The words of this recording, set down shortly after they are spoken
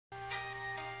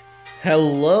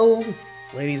Hello,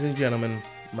 ladies and gentlemen,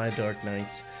 my Dark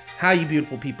Knights. How you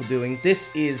beautiful people doing? This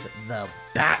is the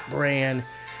Batbran,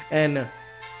 and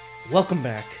welcome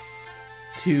back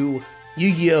to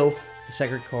Yu-Gi-Oh! The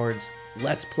Sacred Cards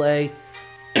Let's Play.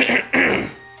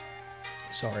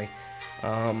 Sorry.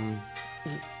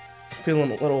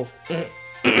 Feeling a little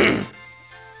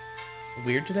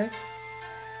weird today.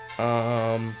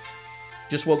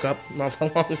 Just woke up not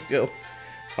that long ago.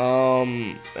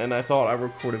 And I thought I'd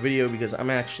record a video because I'm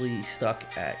actually stuck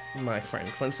at my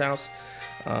friend Clint's house.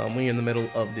 We're in the middle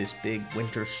of this big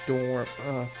winter storm.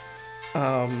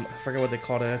 I forget what they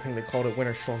called it. I think they called it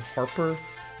Winter Storm Harper.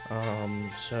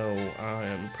 So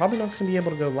I'm probably not going to be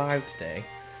able to go live today.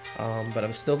 But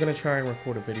I'm still going to try and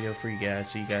record a video for you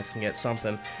guys so you guys can get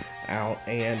something out.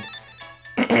 And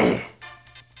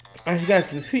as you guys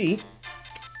can see,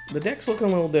 the deck's looking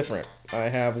a little different. I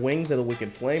have Wings of the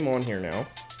Wicked Flame on here now.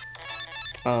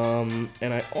 And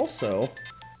I also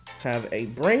have a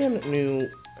brand new,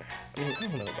 I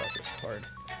don't know about this card.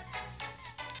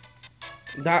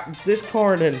 This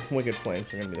card and Wicked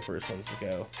Flames are going to be the first ones to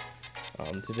go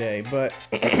today, but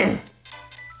let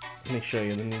me show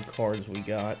you the new cards we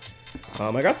got.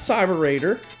 I got Cyber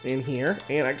Raider in here,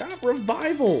 and I got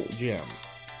Revival Gem,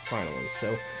 finally.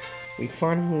 So, we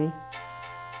finally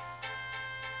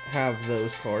have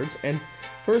those cards, and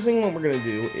first thing what we're going to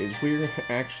do is we're going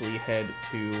to actually head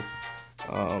to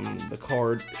the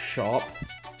card shop.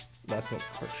 That's not the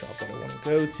card shop that I want to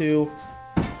go to.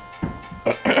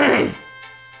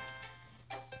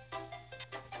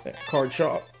 That card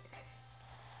shop.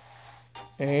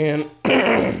 And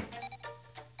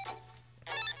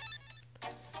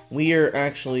we are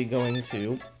actually going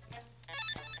to...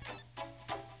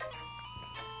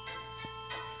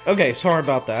 Okay, sorry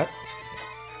about that.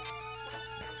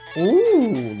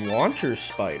 Ooh, Launcher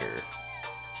Spider.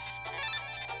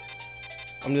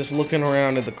 I'm just looking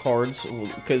around at the cards,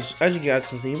 because as you guys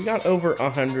can see, we got over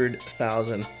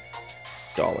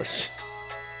 $100,000.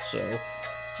 So,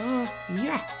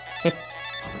 yeah.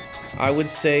 I would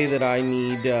say that I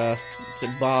need to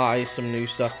buy some new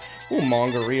stuff. Ooh,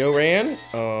 Mongario Ran.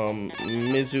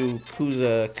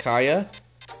 Mizukuza Kaya.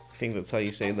 I think that's how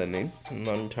you say that name. I'm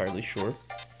not entirely sure.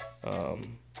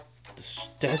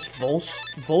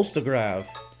 Volstagrav.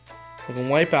 We can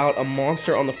wipe out a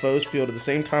monster on the foe's field at the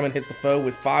same time it hits the foe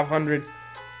with 500. Oh,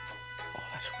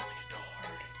 that's a really good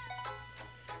card.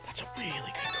 That's a really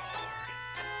good card.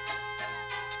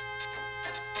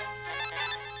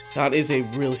 That is a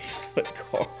really good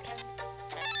card.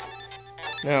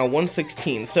 Now,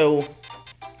 116. So,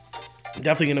 I'm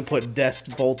definitely going to put Dest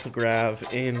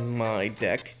Voltagrav in my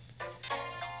deck.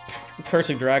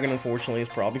 Cursing Dragon, unfortunately, is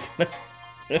probably going to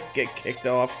get kicked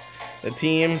off the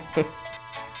team.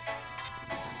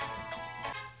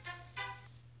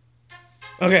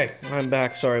 Okay, I'm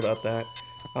back. Sorry about that.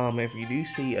 If you do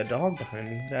see a dog behind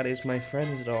me, that is my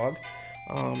friend's dog.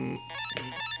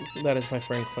 That is my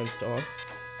friend Clint's dog.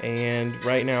 And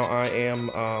right now I am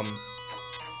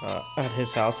at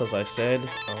his house, as I said.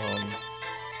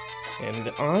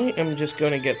 And I am just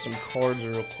going to get some cards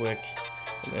real quick.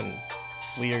 And then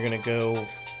we are going to go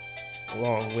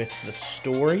along with the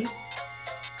story.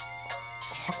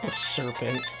 Aqua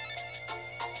Serpent.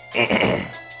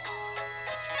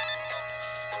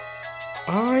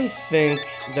 I think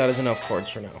that is enough cards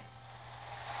for now.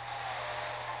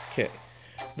 Okay.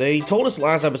 They told us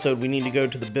last episode we need to go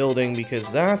to the building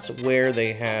because that's where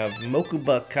they have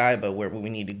Mokuba Kaiba, where we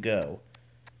need to go.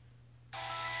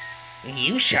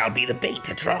 You shall be the bait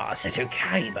to draw us into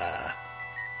Kaiba.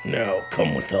 Now,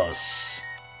 come with us.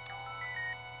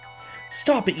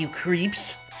 Stop it, you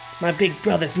creeps. My big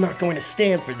brother's not going to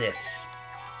stand for this.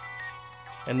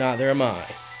 And neither am I.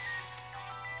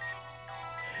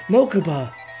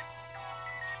 Mokuba!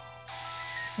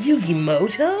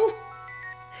 Yugimoto?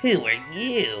 Who are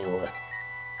you?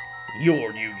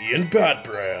 You're Yugi and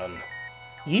Batbran.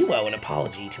 You owe an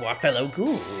apology to our fellow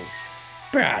ghouls.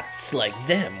 Brats like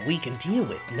them we can deal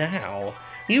with now.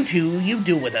 You two, you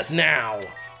deal with us now.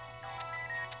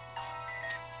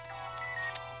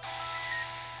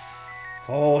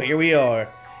 Oh, here we are.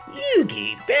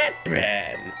 Yugi,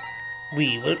 Batbran.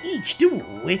 We will each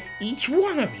duel with each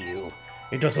one of you.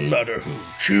 It doesn't matter who.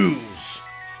 Choose.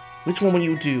 Which one will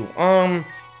you do? I'm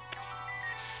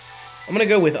gonna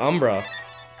go with Umbra.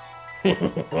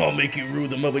 I'll make you rue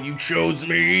the moment you chose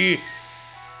me.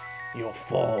 You'll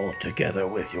fall together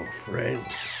with your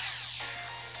friends.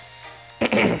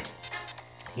 Yeah,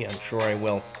 I'm sure I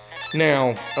will.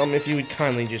 Now, if you would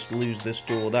kindly just lose this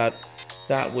duel, that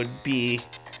would be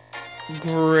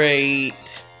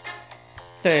great.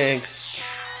 Thanks.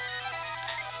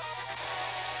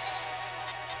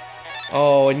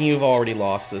 Oh, and you've already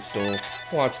lost this duel.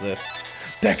 Watch this.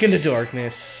 Back into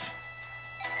darkness.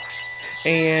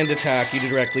 And attack you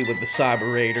directly with the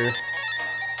Cyber Raider.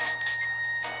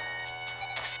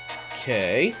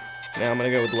 Okay. Now I'm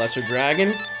gonna go with Lesser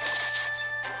Dragon.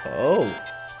 Oh.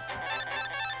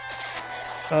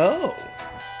 Oh.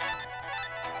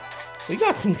 We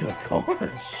got some good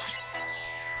cards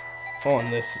on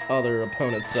this other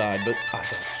opponent's side, but I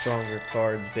got stronger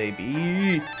cards,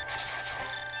 baby.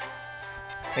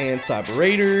 And Cyber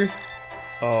Raider.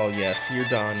 Oh, yes, you're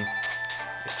done.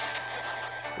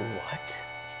 What?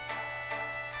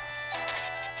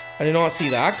 I did not see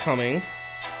that coming.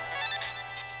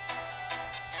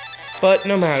 But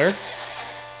no matter.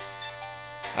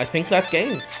 I think that's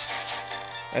game.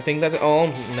 I think that's... Oh,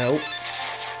 nope.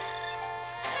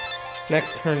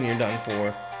 Next turn, you're done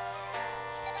for.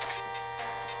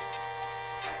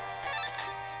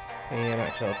 And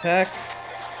I shall attack.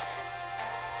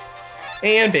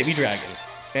 And Baby Dragon.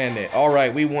 End it.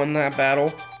 Alright, we won that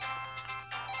battle.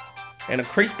 And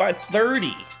increased by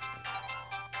 30.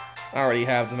 I already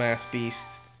have the Mass Beast.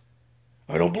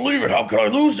 I don't believe it. How could I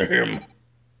lose to him?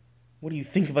 What do you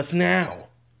think of us now?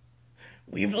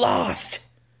 We've lost.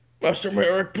 Master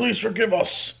Merrick, please forgive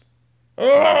us.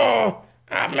 Oh,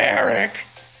 I'm Merrick.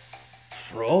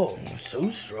 Strong, so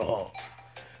strong.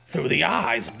 Through the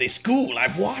eyes of this ghoul,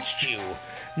 I've watched you.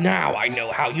 Now I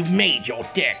know how you've made your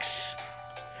decks.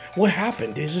 What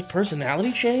happened? Is his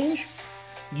personality change?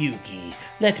 Yugi,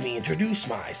 let me introduce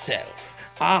myself.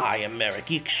 I am Merrick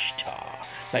Ishtar.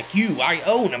 Like you, I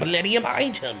own a Millennium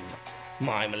item.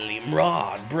 My Millennium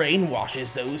Rod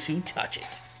brainwashes those who touch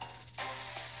it.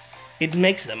 It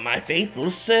makes them my faithful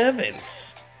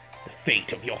servants. The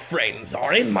fate of your friends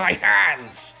are in my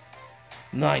hands.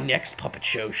 My next puppet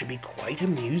show should be quite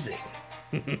amusing.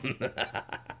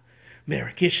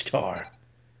 Merrick Ishtar,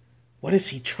 what is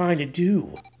he trying to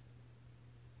do?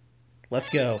 Let's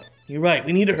go. You're right,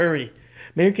 we need to hurry.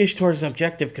 Merrick Ishtar's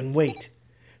objective can wait.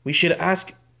 We should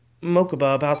ask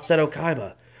Mokuba about Seto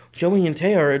Kaiba. Joey and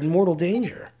Tei are in mortal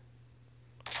danger.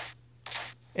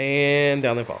 And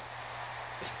down they fall.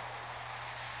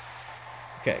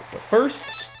 Okay, but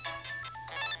first,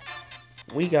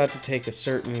 we got to take a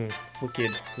certain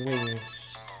wicked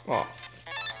wings off.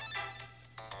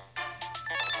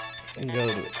 And go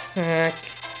to attack.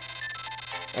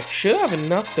 I should have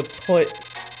enough to put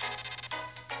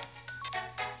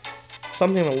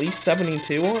something at least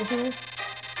 72 on here.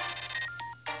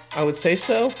 I would say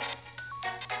so.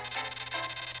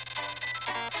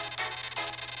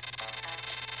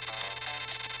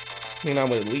 I mean, I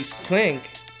would at least think.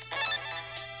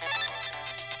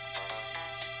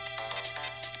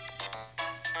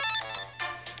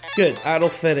 Good, that'll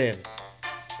fit in.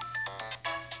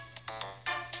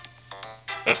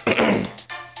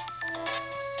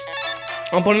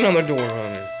 I'll put another door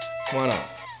on it. Why not?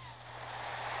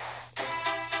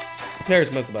 There's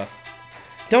Mokuba.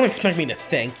 Don't expect me to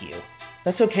thank you.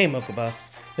 That's okay, Mokuba.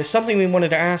 There's something we wanted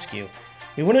to ask you.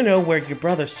 We want to know where your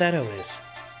brother Seto is.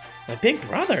 My big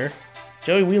brother?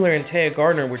 Joey Wheeler and Taya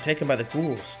Gardner were taken by the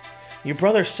ghouls. Your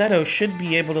brother Seto should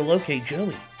be able to locate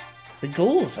Joey. The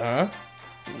ghouls, huh?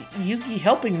 Yugi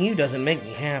helping you doesn't make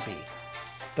me happy.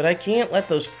 But I can't let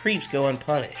those creeps go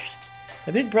unpunished.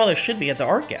 My big brother should be at the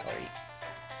art gallery.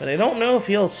 But I don't know if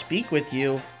he'll speak with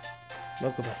you.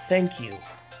 Mokuba, thank you.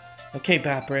 Okay,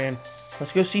 Batbran,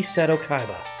 let's go see Seto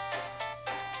Kaiba.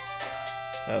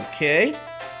 Okay.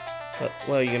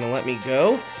 Well, you gonna let me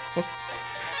go?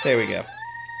 There we go.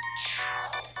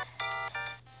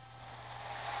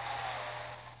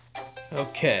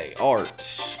 Okay,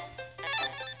 art.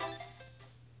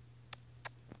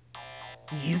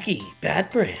 Yugi,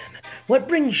 Batbran, what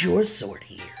brings your sword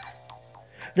here?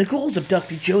 The ghouls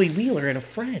abducted Joey Wheeler and a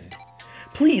friend.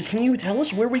 Please, can you tell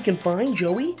us where we can find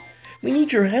Joey? We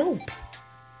need your help.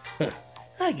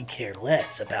 I could care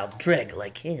less about Dreg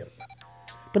like him.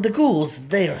 But the ghouls,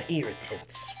 they are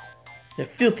irritants. They're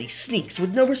filthy sneaks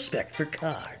with no respect for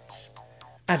cards.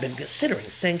 I've been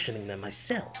considering sanctioning them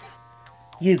myself.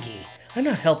 Yugi, I'm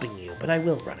not helping you, but I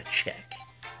will run a check.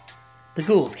 The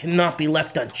ghouls cannot be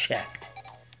left unchecked.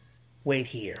 Wait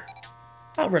here.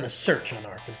 I'll run a search on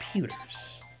our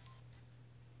computers.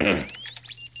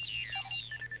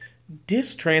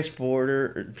 Disc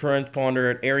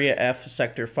transponder at Area F,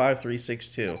 Sector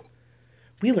 5362.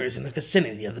 Wheeler is in the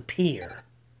vicinity of the pier.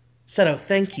 Seto,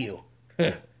 thank you.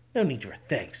 No need for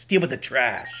thanks. Deal with the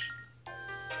trash.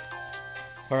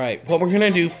 Alright, what we're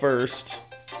gonna do first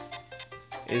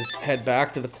is head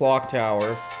back to the clock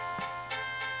tower.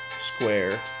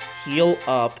 Square. Heal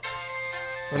up.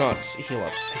 Or not heal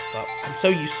up, save up. I'm so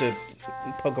used to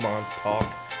Pokemon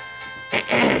talk.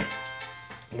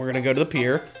 We're gonna go to the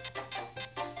pier.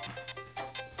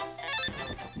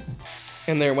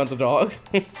 And there went the dog.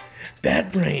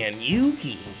 Batbran,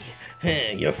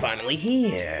 Yugioh, you're finally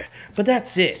here. But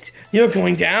that's it. You're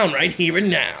going down right here and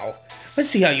now. Let's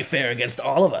see how you fare against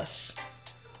all of us.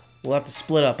 We'll have to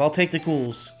split up. I'll take the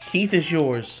ghouls. Keith is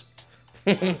yours.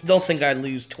 Don't think I'd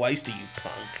lose twice to you,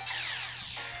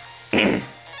 punk.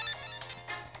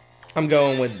 I'm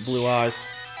going with Blue Eyes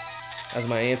as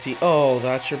my ante. Oh,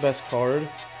 that's your best card?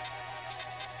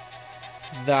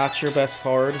 That's your best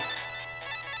card?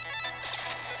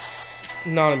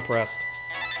 Not impressed.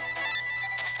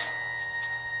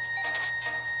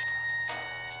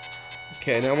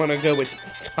 Okay, now I'm gonna go with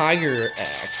Tiger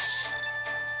X.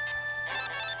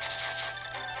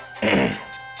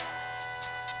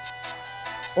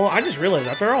 Well, I just realized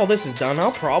after all this is done,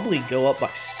 I'll probably go up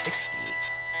by 60.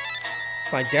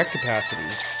 My deck capacity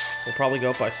will probably go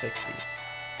up by 60.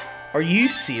 Are you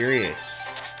serious?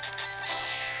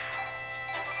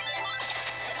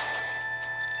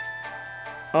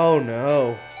 Oh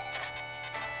no.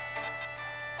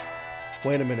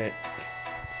 Wait a minute.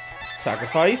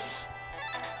 Sacrifice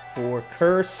for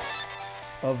Curse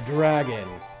of Dragon.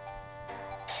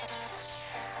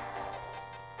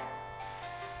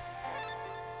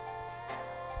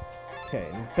 Okay,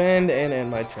 defend and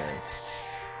end my turn.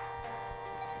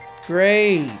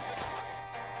 Great.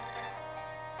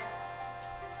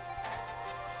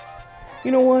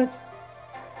 You know what?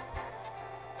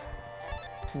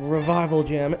 Revival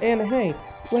Gem. And hey,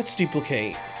 let's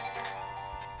duplicate.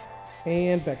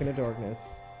 And back into darkness.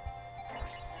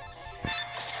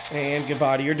 And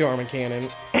goodbye to your Dormant Cannon.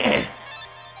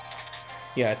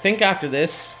 Yeah, I think after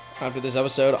this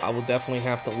episode, I will definitely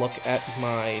have to look at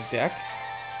my deck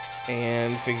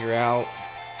and figure out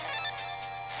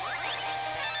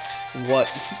what...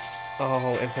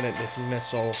 Oh, Infinite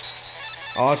Dismissal.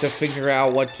 I'll have to figure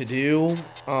out what to do.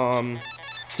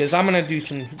 Because I'm going to do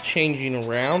some changing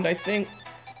around, I think.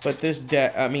 But this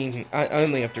deck, I mean, I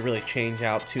only have to really change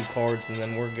out 2 cards and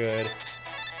then we're good.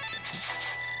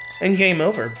 And game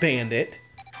over, Bandit.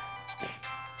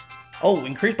 Oh,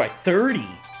 increased by 30.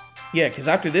 Yeah, because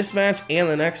after this match and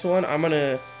the next one, I'm going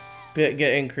to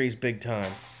get increased big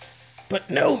time. But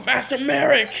no, Master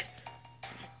Merrick!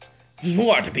 You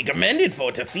are to be commended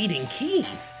for defeating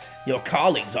Keith. Your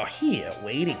colleagues are here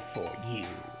waiting for you.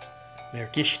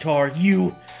 Merrick Ishtar,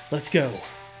 let's go.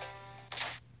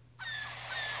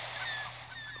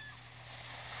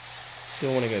 Do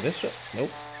I want to go this way?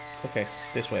 Nope. Okay,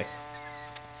 this way.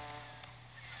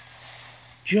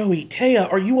 Joey,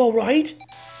 Taya, are you alright?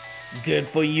 Good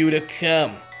for you to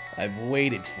come. I've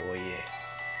waited for you.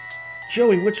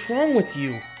 Joey, what's wrong with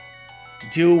you?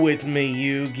 Do with me,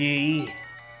 Yugi.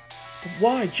 But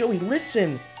why? Joey,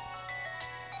 listen.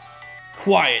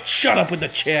 Quiet, shut up with the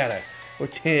chatter, or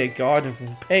Taya Gardner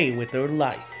will pay with her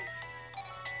life.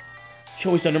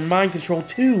 Joey's under mind control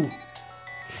too.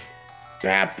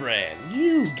 Batbran,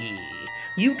 Yugi,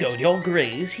 you go to your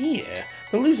graves here.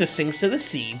 The loser sinks to the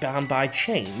sea, bound by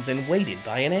chains and weighted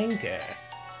by an anchor.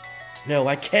 No,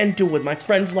 I can't do it with my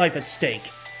friend's life at stake.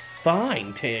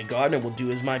 Fine, Taya Gardner will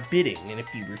do as my bidding, and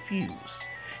if you refuse,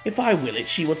 if I will it,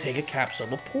 she will take a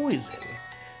capsule of poison.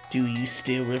 Do you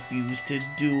still refuse to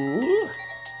duel?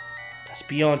 That's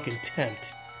beyond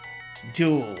contempt.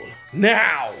 Duel,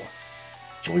 now!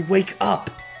 Joey, wake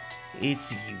up!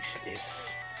 It's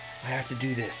useless. I have to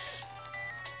do this.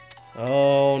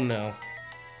 Oh no.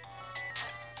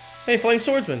 Hey, Flame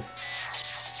Swordsman.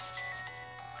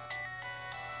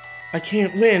 I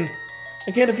can't win.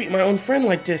 I can't defeat my own friend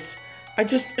like this. I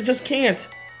just can't.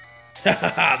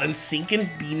 Hahaha, then sinking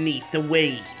beneath the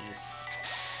waves.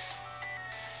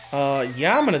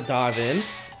 Yeah, I'm gonna dive in.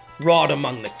 Rot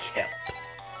among the kelp.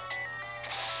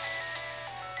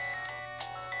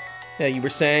 Yeah, you were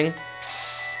saying?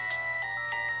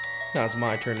 Now it's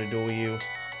my turn to duel you.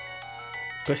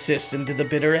 Persistent to the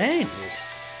bitter end.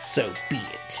 So be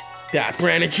it.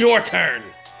 Batbran, it's your turn.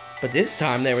 But this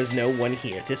time there is no one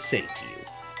here to save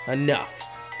you. Enough.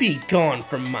 Be gone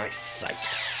from my sight.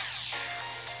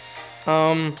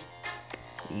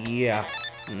 Yeah.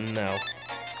 No.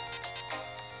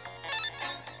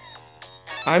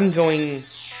 I'm going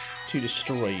to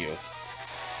destroy you.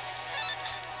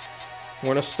 We're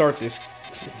gonna start this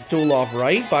duel off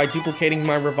right by duplicating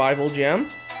my revival gem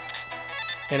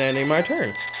and ending my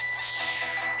turn.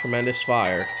 Tremendous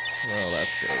fire. Oh,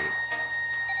 that's great.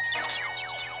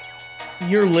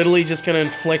 You're literally just gonna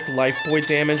inflict life point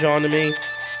damage onto me.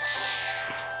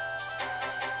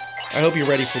 I hope you're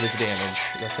ready for this damage.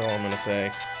 That's all I'm gonna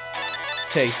say.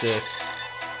 Take this.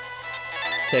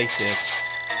 Take this.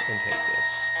 And take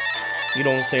this. You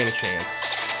don't stand a chance.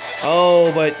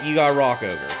 Oh, but you got Rock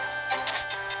Ogre.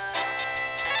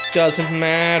 Doesn't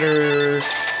matter.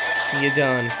 You're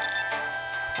done.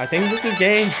 I think this is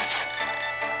game.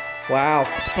 Wow,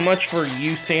 so much for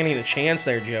you standing a chance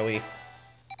there, Joey.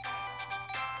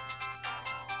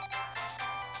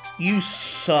 You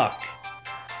suck.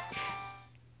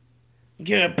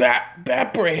 Get a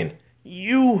Batbran.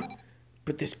 You.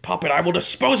 But this puppet, I will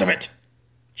dispose of it.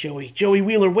 Joey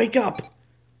Wheeler, wake up.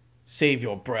 Save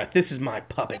your breath. This is my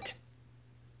puppet.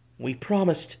 We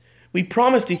promised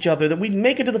each other that we'd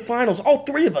make it to the finals, all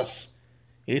three of us.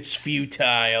 It's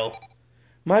futile.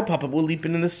 My puppet will leap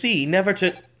into the sea, never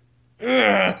to...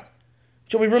 Ugh.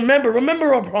 Joey,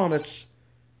 remember our promise.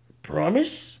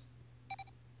 Promise?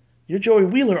 You're Joey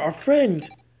Wheeler, our friend.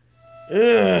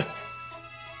 Ugh.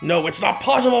 No, it's not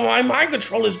possible. My mind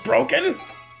control is broken.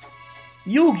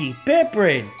 Yugi,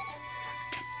 Batbran.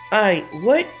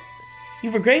 What?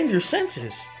 You've regained your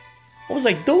senses. What was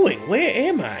I doing? Where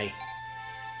am I?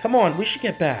 Come on, we should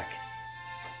get back.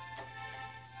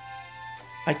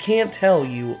 I can't tell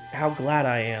you how glad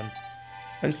I am.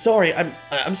 I'm sorry,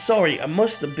 I'm sorry, I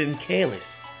must have been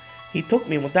careless. He took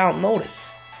me without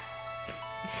notice.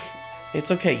 It's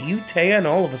okay, you, Taya, and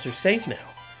all of us are safe now.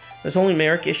 There's only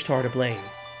Merrick Ishtar to blame.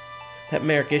 That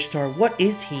Merrick Ishtar, what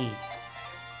is he?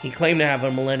 He claimed to have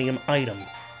a Millennium item,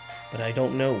 but I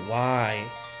don't know why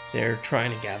they're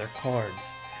trying to gather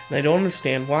cards. And I don't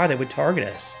understand why they would target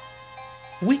us.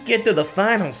 If we get to the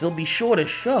finals, they'll be sure to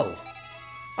show.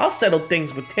 I'll settle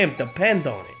things with Tim, depend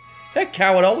on it. That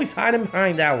coward always hiding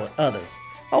behind others.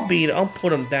 I'll beat it, I'll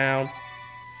put him down.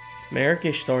 Merrick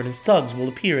Ishtar and his thugs will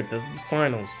appear at the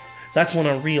finals. That's when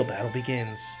our real battle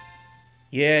begins.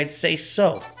 Yeah, I'd say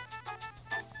so.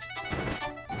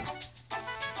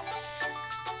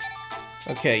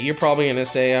 Okay, you're probably gonna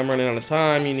say, I'm running out of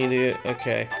time, you need to...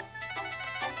 Okay.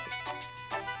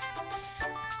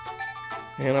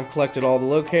 And I've collected all the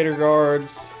locator guards.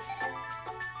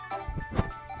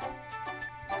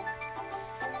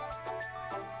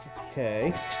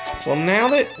 Okay. Well, now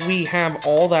that we have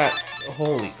all that...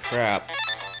 Holy crap.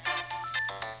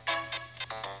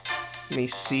 Let me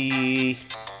see...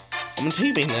 I'm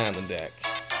keeping that on the deck.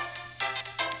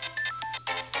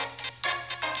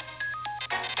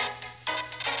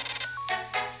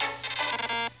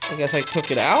 I guess I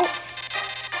took it out?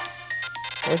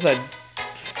 Where's that?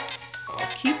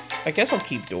 I guess I'll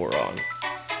keep door on.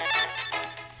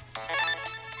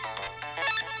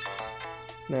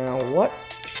 Now, what?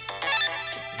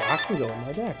 I can go on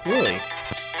my deck, really?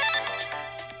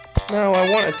 No, I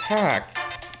want attack.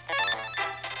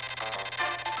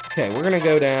 Okay, we're gonna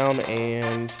go down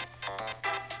and...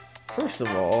 First of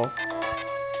all...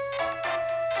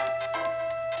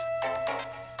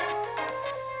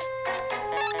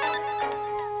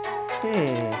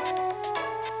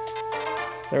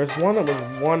 There was one that was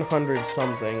 100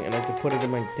 something, and I could put it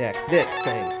in my deck. This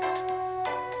thing.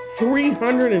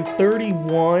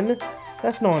 331?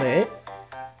 That's not it.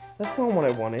 That's not what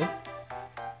I wanted.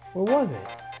 What was it?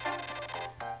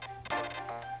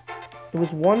 It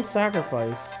was one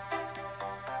sacrifice.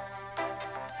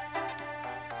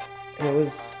 And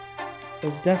it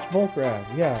was Death Volkrad,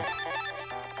 yeah.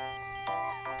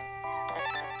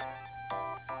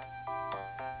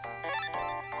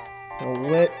 Now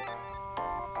what?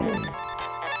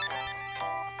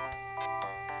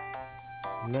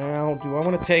 Now, do I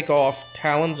want to take off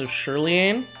Talons of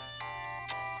Shirley-Ann?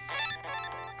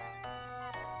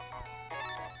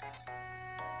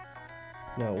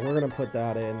 No, we're gonna put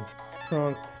that in.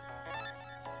 Trunk.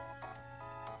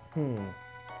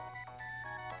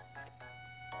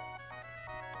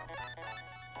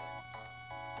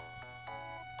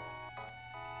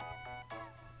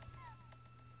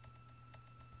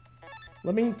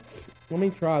 Let me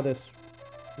try this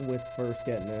with first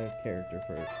getting a character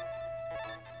first.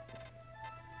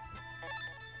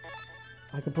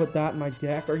 I can put that in my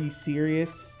deck. Are you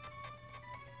serious?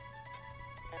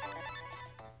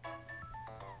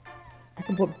 I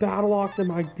can put Battle Ox in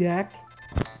my deck.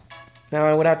 Now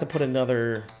I would have to put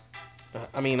another.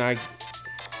 I can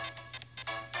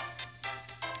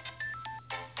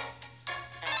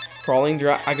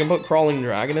put Crawling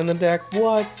Dragon in the deck.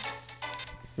 What?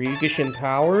 Ryugishin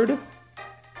powered?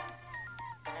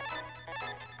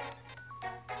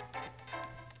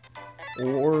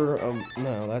 Or,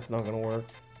 no, that's not gonna work.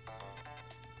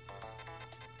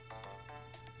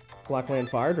 Blackland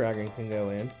Fire Dragon can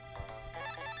go in.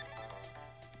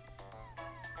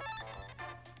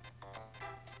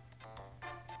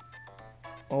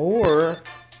 Or,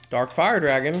 Dark Fire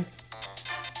Dragon.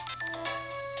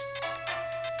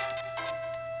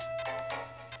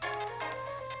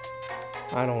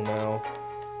 I don't know.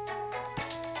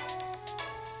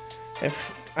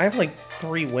 I have like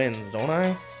 3 wins, don't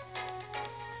I?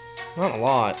 Not a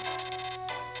lot.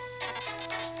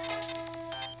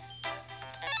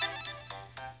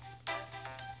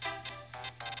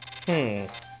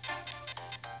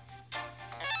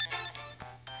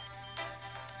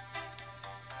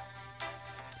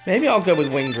 Maybe I'll go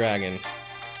with Winged Dragon.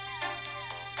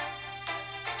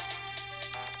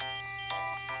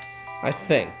 I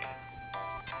think.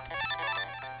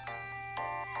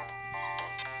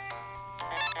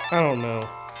 I don't know.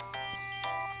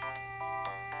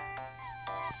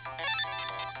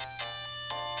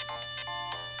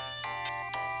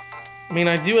 I mean,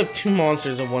 I do have 2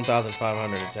 monsters of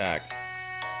 1,500 attack.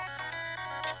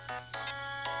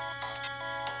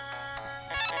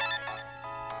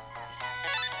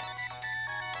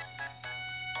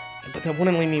 But that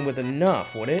wouldn't leave me with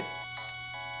enough, would it?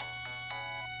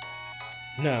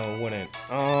 No, it wouldn't.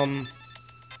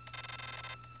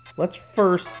 Let's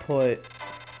first put...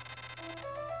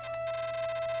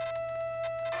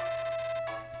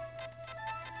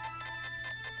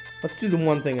 Let's do the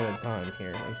one thing at a time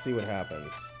here and see what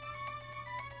happens.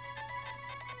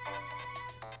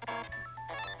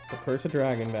 The Curse of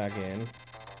Dragon back in.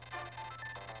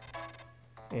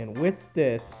 And with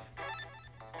this...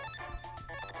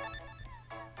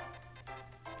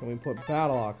 Can we put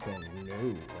Battle Ox in?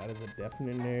 No, that is a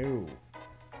definite no.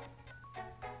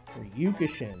 Or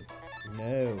Yugioh.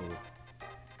 No.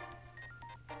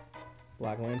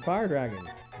 Blackland Fire Dragon.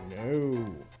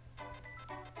 No.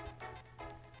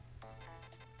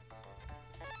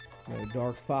 No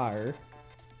Dark Fire.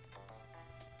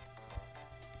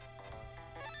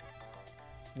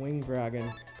 Winged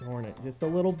Dragon. Darn it. Just a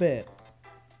little bit.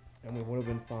 And we would have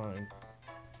been fine.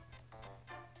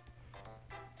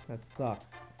 That sucks.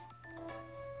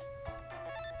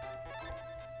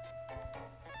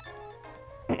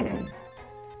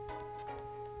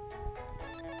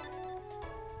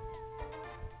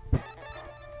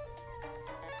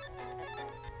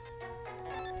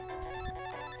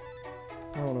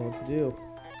 I don't know what to do.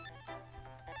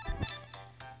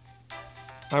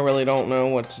 I really don't know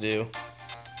what to do.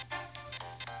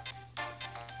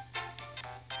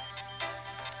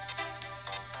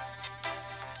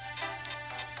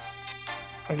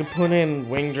 I could put in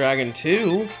Winged Dragon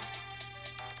 2.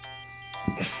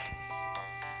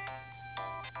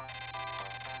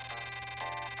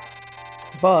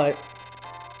 But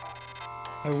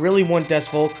I really want Des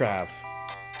Volcraft.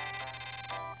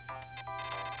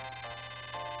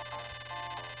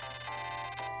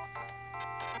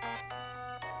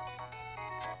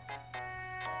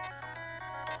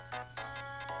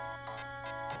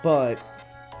 But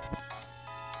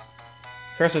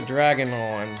Curse a Dragon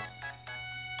on.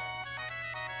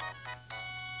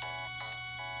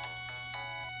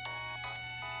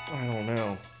 I don't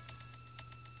know.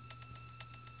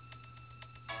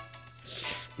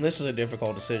 This is a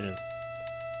difficult decision.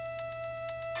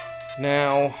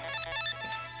 Now,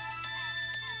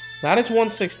 that is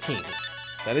 116.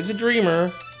 That is a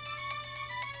Dreamer.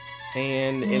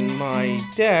 And in my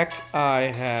deck, I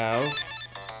have...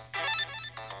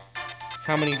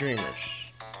 How many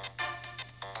Dreamers?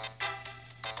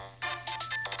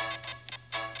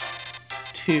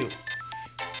 2.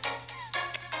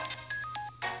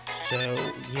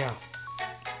 So, yeah.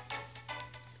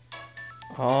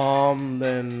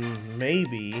 Then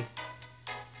maybe...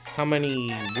 How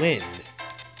many wind?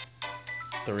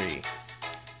 3.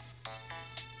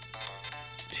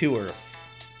 2 earth.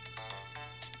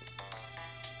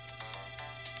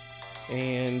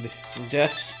 And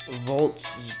Des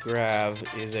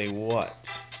Volcraft is a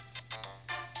what?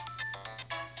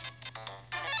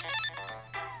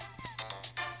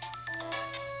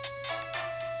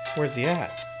 Where's he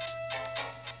at?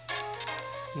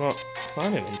 I'm not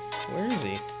finding him. Where is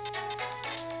he?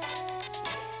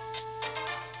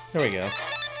 There we go.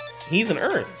 He's an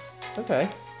earth. Okay.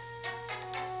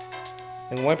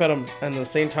 And wipe out him at the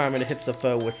same time and it hits the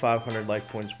foe with 500 life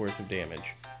points worth of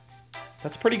damage.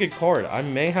 That's a pretty good card. I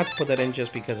may have to put that in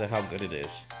just because of how good it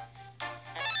is.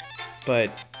 But...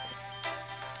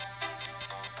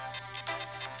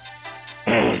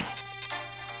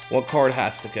 what card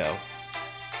has to go?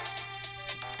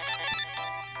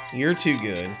 You're too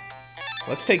good.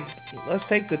 Let's take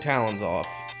the Talons off.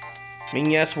 I mean,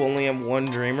 yes, we'll only have 1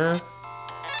 Dreamer,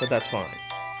 but that's fine.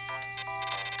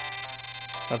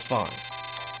 That's fine.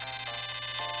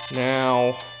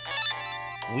 Now,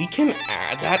 we can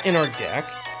add that in our deck.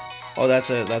 Oh, that's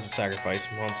a sacrifice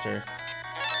monster.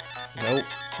 Nope,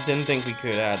 didn't think we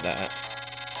could add that.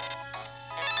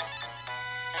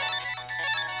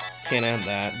 Can't add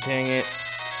that. Dang it.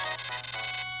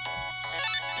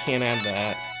 Can't add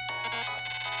that.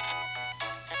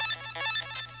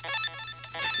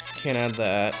 Can't add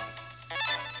that.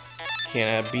 Can't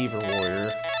add Beaver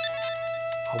Warrior.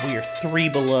 Oh, we are 3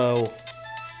 below.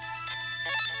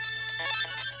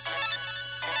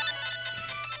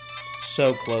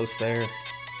 So close there.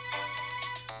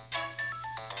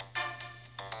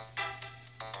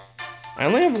 I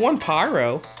only have 1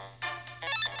 Pyro.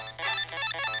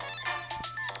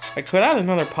 I could add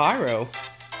another Pyro.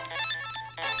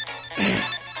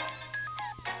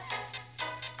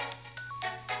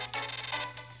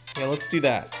 Yeah, let's do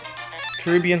that.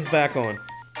 Tribun's back on.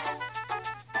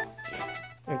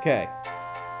 Okay.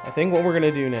 I think what we're going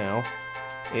to do now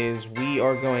is we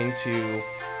are going to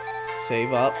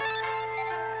save up.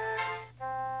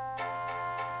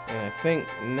 And I think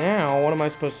now, what am I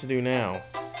supposed to do now?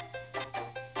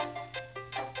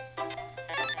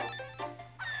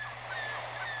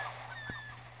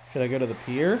 Should I go to the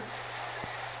pier?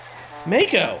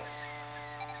 Mako!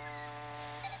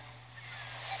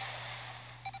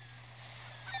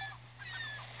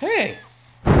 Hey!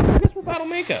 I guess we'll battle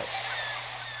Mako.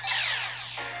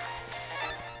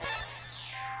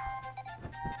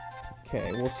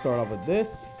 Okay, we'll start off with this.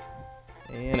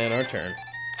 And end our turn.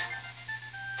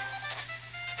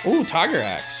 Ooh, Tiger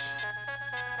Axe.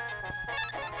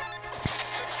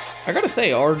 I gotta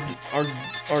say, our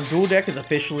dual deck is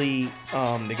officially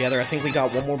together. I think we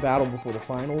got one more battle before the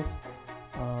finals.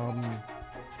 And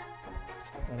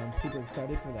I'm super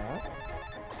excited for that.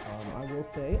 I will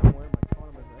say, I'm wearing my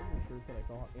Conor McGregor shirt that I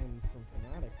got in from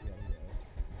Fanatics the other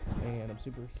day. And I'm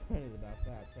super excited about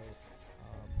that. So,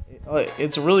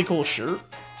 it's a really cool shirt.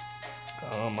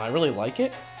 I really like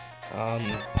it.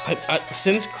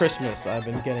 Since Christmas, I've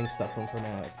been getting stuff from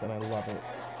Fanatics, and I love it.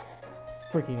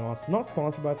 Freaking awesome. Not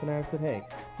sponsored by Fanatics, but hey,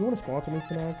 if you want to sponsor me,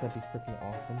 Fanatics, that'd be freaking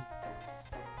awesome.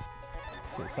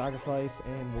 Okay, sacrifice,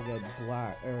 and we'll get the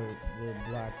Black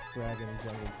Dragon and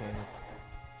Jungle King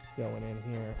going in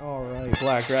here. Alright,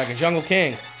 Black Dragon, Jungle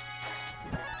King!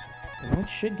 And that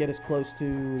should get us close to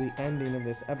the ending of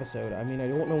this episode. I mean, I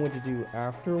don't know what to do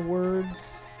afterwards.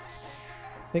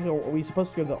 I think, are we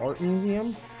supposed to go to the art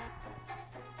museum?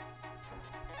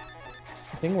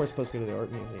 I think we're supposed to go to the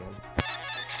art museum.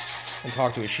 And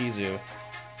talk to a Shizu.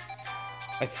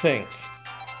 I think.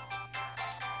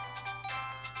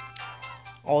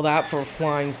 All that for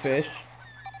flying fish.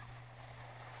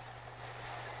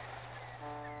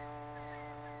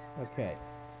 Okay.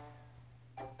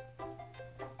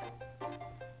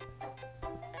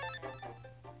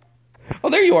 Oh,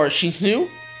 there you are, Shizu.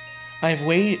 I've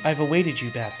awaited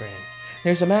you, Batbran.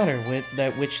 There's a matter with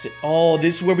that which... Oh,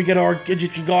 this is where we get our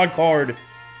Egyptian God card.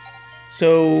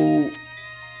 So...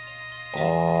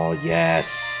 Oh,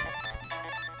 yes.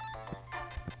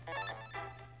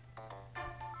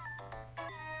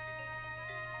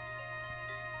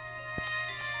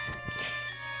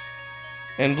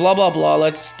 And blah, blah, blah.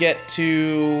 Let's get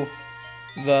to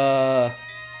the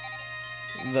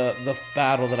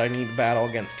battle that I need to battle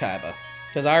against Kaiba.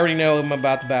 Because I already know I'm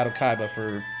about to battle Kaiba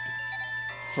for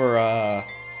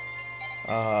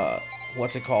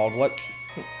what's it called?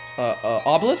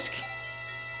 Obelisk?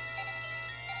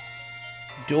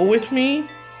 Duel with me?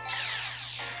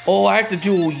 Oh, I have to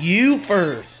duel you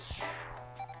first.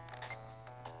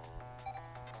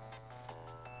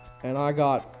 And I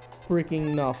got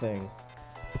freaking nothing.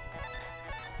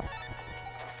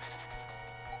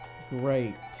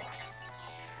 Great.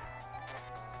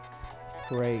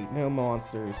 Great, no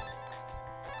monsters.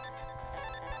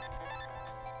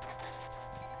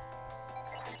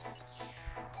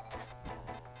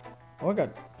 Oh, I got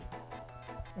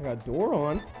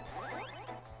Doron.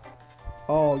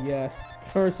 Oh, yes.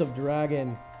 Curse of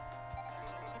Dragon.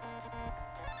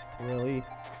 Really?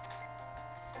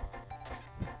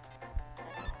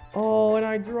 Oh, and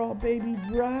I draw Baby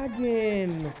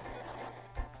Dragon.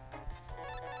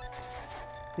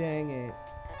 Dang it.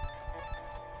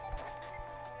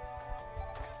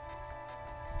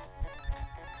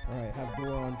 Alright, have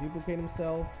Doron duplicate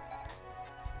himself.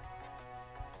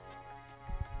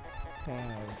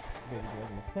 Have Baby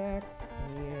Dragon attack.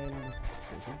 And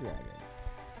Baby Dragon.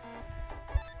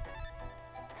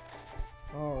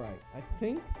 Alright, I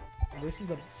think this is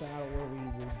a battle where we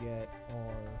will get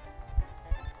our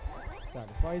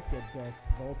sacrifice, get just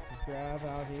Volt's grab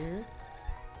out here.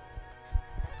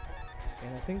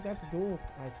 And I think that's a duel.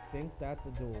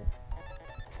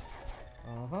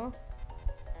 Uh-huh.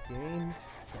 Game,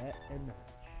 set, and match.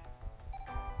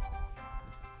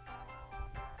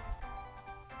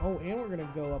 Oh, and we're gonna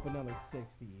go up another 60.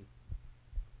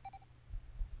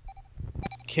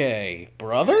 Okay,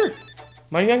 brother?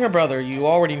 My younger brother, you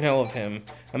already know of him.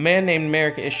 A man named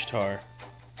Merrick Ishtar.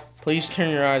 Please turn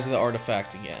your eyes to the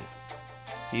artifact again.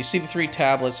 You see the 3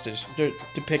 tablets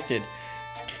depicted.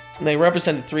 They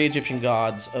represented 3 Egyptian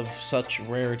gods of such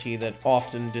rarity that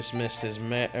often dismissed as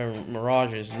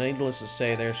mirages. Needless to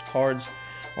say, their cards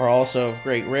are also of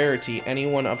great rarity.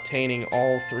 Anyone obtaining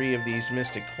all 3 of these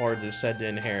mystic cards is said to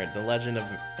inherit the legend of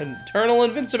eternal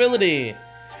invincibility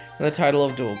and the title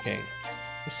of Dual King.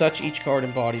 As such, each card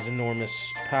embodies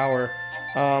enormous power.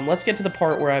 Let's get to the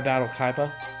part where I battle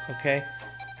Kaiba, okay?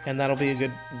 And that'll be a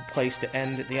good place to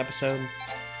end the episode.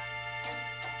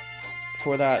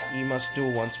 For that, you must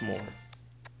duel once more.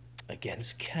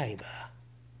 Against Kaiba.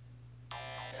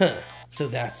 Huh, so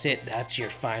that's it, that's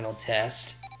your final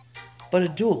test? But a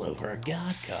duel over a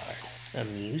god card.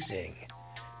 Amusing.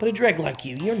 But a dreg like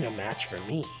you're no match for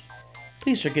me.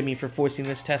 Please forgive me for forcing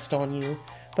this test on you,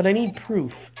 but I need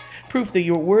proof. Proof that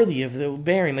you're worthy of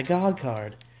bearing the god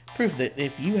card. Proof that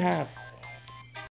if you have